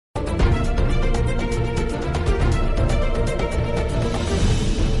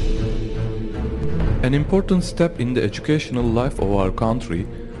An important step in the educational life of our country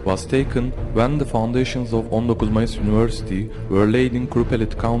was taken when the foundations of Ondokuz Mayıs Üniversitesi were laid in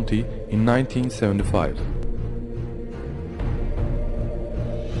Kırklareli County in 1975.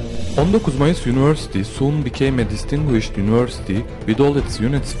 Ondokuz Mayıs University soon became a distinguished university with all its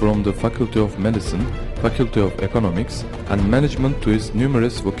units from the Faculty of Medicine, Faculty of Economics, and Management to its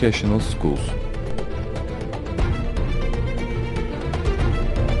numerous vocational schools.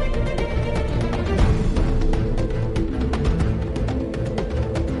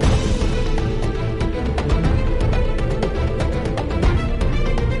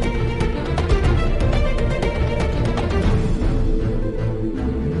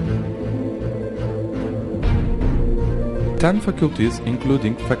 Ten faculties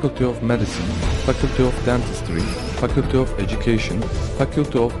including Faculty of Medicine, Faculty of Dentistry, Faculty of Education,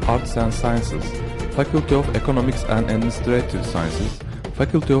 Faculty of Arts and Sciences, Faculty of Economics and Administrative Sciences,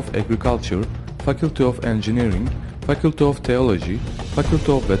 Faculty of Agriculture, Faculty of Engineering, Faculty of Theology,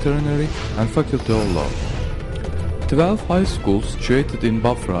 Faculty of Veterinary, and Faculty of Law. 12 high schools situated in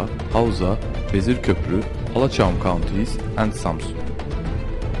Bafra, Havza, Vezirköprü, Alaçam counties, and Samsun.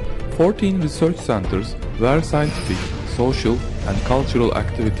 14 research centers where scientific, social, and cultural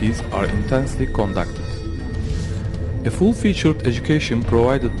activities are intensely conducted. A full-featured education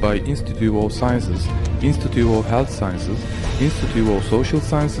provided by Institute of Sciences, Institute of Health Sciences, Institute of Social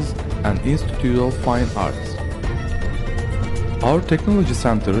Sciences, and Institute of Fine Arts. Our technology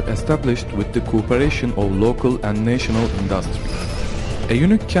center established with the cooperation of local and national industry. A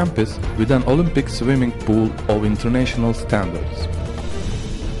unique campus with an Olympic swimming pool of international standards.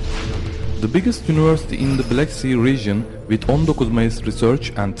 The biggest university in the Black Sea region with Ondokuz Mayıs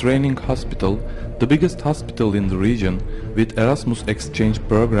Research and Training Hospital, the biggest hospital in the region with Erasmus Exchange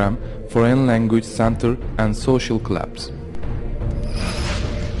Program, Foreign Language Center, and social clubs.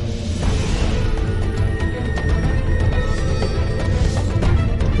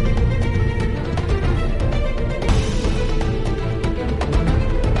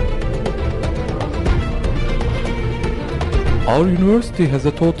 Our university has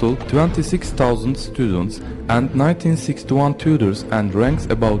a total 26,000 students and 1961 tutors and ranks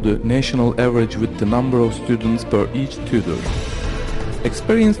above the national average with the number of students per each tutor.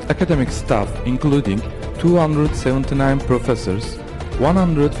 Experienced academic staff including 279 professors,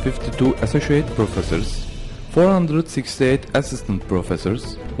 152 associate professors, 468 assistant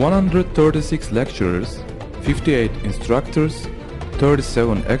professors, 136 lecturers, 58 instructors,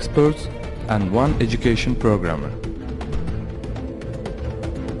 37 experts, and 1 education programmer.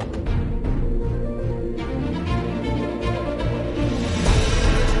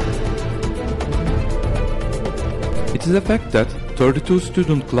 It is a fact that 32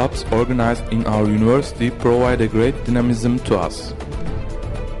 student clubs organized in our university provide a great dynamism to us.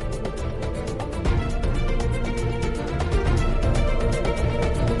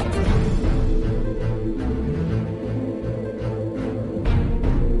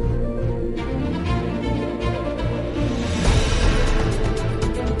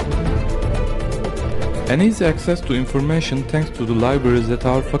 An easy access to information thanks to the libraries at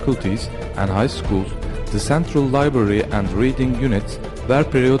our faculties and high schools, the central library and reading units where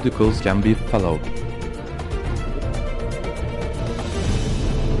periodicals can be followed.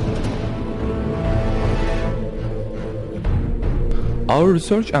 Our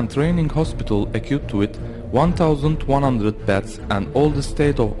research and training hospital equipped with 1,100 beds and all the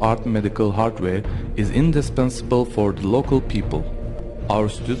state-of-art medical hardware is indispensable for the local people. Our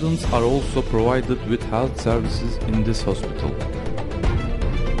students are also provided with health services in this hospital.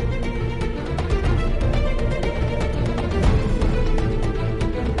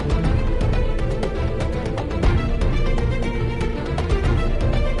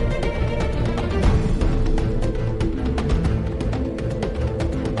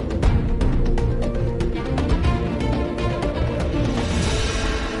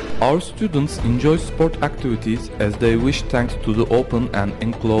 Our students enjoy sport activities as they wish thanks to the open and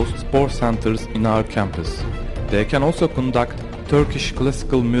enclosed sport centers in our campus. They can also conduct Turkish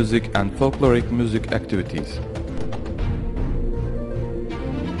classical music and folkloric music activities.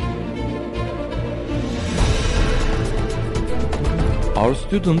 Our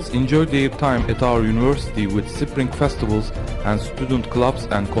students enjoy their time at our university with spring festivals and student clubs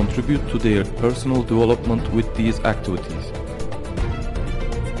and contribute to their personal development with these activities.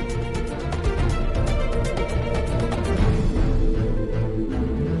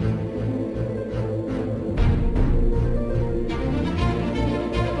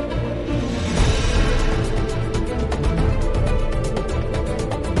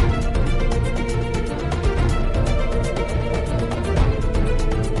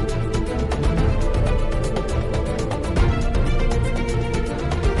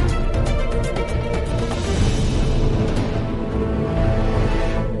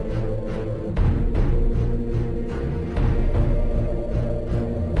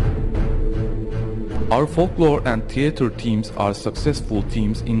 Our folklore and theater teams are successful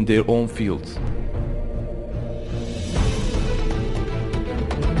teams in their own fields.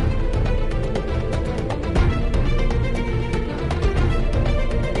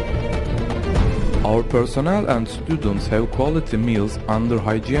 Our personnel and students have quality meals under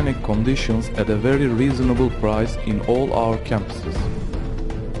hygienic conditions at a very reasonable price in all our campuses.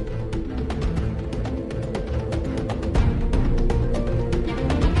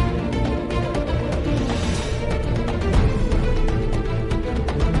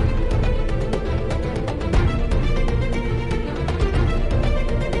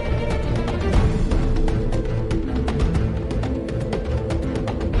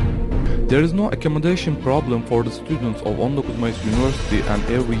 There is no accommodation problem for the students of Ondokuz Mayıs University, and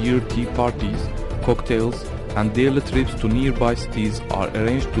every year tea parties, cocktails and daily trips to nearby cities are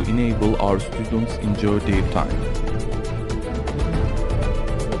arranged to enable our students enjoy their time.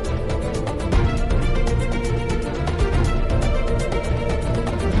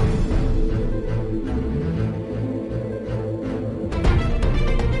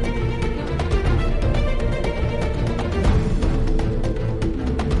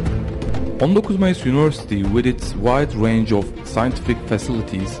 Ondokuz Mayıs University, with its wide range of scientific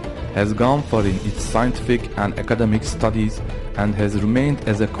facilities, has gone far in its scientific and academic studies and has remained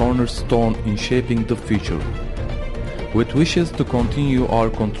as a cornerstone in shaping the future, with wishes to continue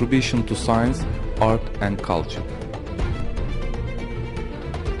our contribution to science, art and culture.